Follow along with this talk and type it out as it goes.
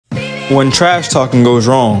when trash talking goes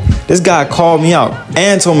wrong. This guy called me out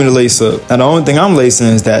and told me to lace up. Now the only thing I'm lacing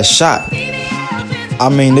is that shot. I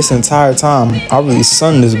mean, this entire time, I really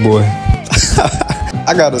sunned this boy.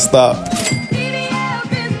 I gotta stop.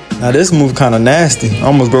 Now this move kinda nasty. I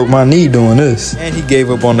almost broke my knee doing this. And he gave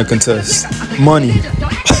up on the contest. Money.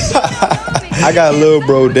 I got little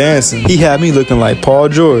bro dancing. He had me looking like Paul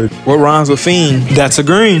George. What rhymes with fiend? That's a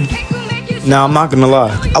green. Now I'm not gonna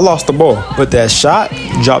lie, I lost the ball, but that shot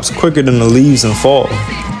drops quicker than the leaves and fall.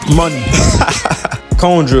 Money.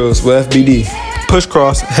 Cone drills with FBD. Push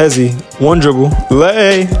cross, hezzy, one dribble,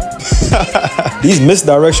 lay. These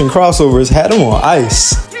misdirection crossovers had him on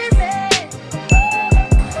ice.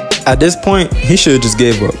 At this point, he should have just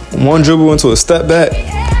gave up. One dribble into a step back,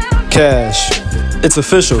 cash. It's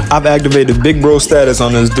official. I've activated big bro status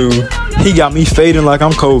on this dude. He got me fading like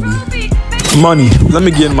I'm Kobe. Money. Let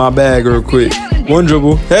me get in my bag real quick. One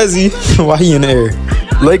dribble, hezzy, while he in the air.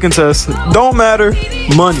 Lay contest, don't matter.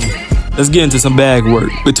 Money. Let's get into some bag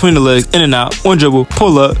work. Between the legs, in and out, one dribble,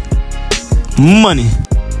 pull up. Money.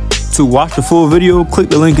 To watch the full video, click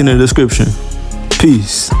the link in the description.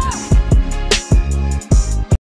 Peace.